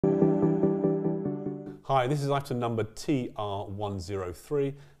Hi, this is item number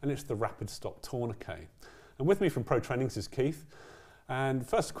TR103 and it's the Rapid Stop Tourniquet. And with me from Pro Trainings is Keith. And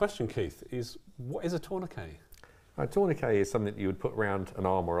first question, Keith, is what is a tourniquet? A tourniquet is something that you would put around an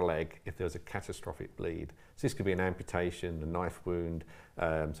arm or a leg if there was a catastrophic bleed. So this could be an amputation, a knife wound,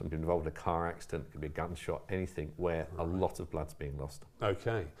 something involved in a car accident, it could be a gunshot, anything where a lot of blood's being lost.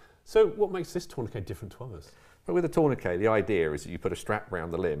 Okay, so what makes this tourniquet different to others? But with a tourniquet, the idea is that you put a strap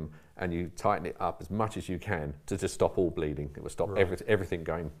around the limb and you tighten it up as much as you can to just stop all bleeding. It will stop everything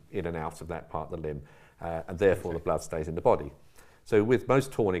going in and out of that part of the limb, and therefore the blood stays in the body. So with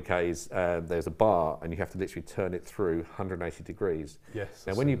most tourniquets, there's a bar and you have to literally turn it through 180 degrees. Yes.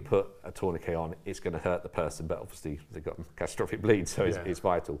 Now when you put a tourniquet on, it's going to hurt the person, but obviously they've got catastrophic bleed, so it's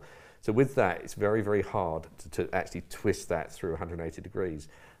vital. So with that, it's very, very hard to actually twist that through 180 degrees.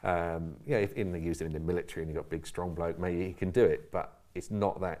 If they use it in the military and you've got a big strong bloke, maybe he can do it, but it's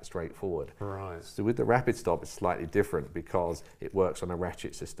not that straightforward. Right. So with the Rapid Stop, it's slightly different because it works on a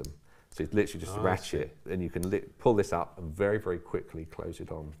ratchet system. So it's literally just a ratchet, and you can pull this up and very, very quickly close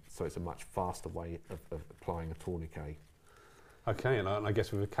it on. So it's a much faster way of applying a tourniquet. Okay, and I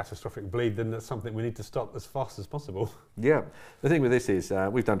guess with a catastrophic bleed, then that's something we need to stop as fast as possible. Yeah, the thing with this is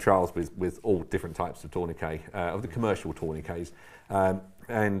we've done trials with all different types of tourniquet, of the commercial tourniquets,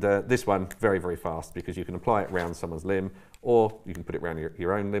 and this one very, very fast because you can apply it around someone's limb, or you can put it around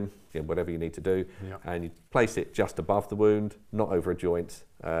your own limb, whatever you need to do, and you place it just above the wound, not over a joint.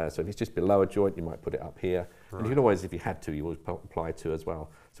 So if it's just below a joint, you might put it up here, and you can always, if you had to, you always apply two as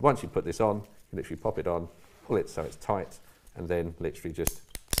well. So once you put this on, you literally pop it on, pull it so it's tight, and then literally just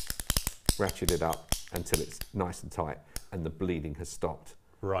ratchet it up until it's nice and tight and the bleeding has stopped.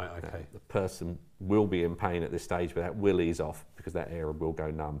 Right, okay. The person will be in pain at this stage, but that will ease off because that area will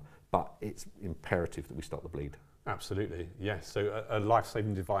go numb. But it's imperative that we stop the bleed. Absolutely, yes. So a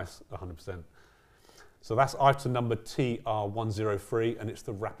life-saving device, 100%. So that's item number TR103 and it's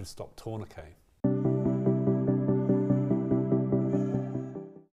the Rapid Stop Tourniquet.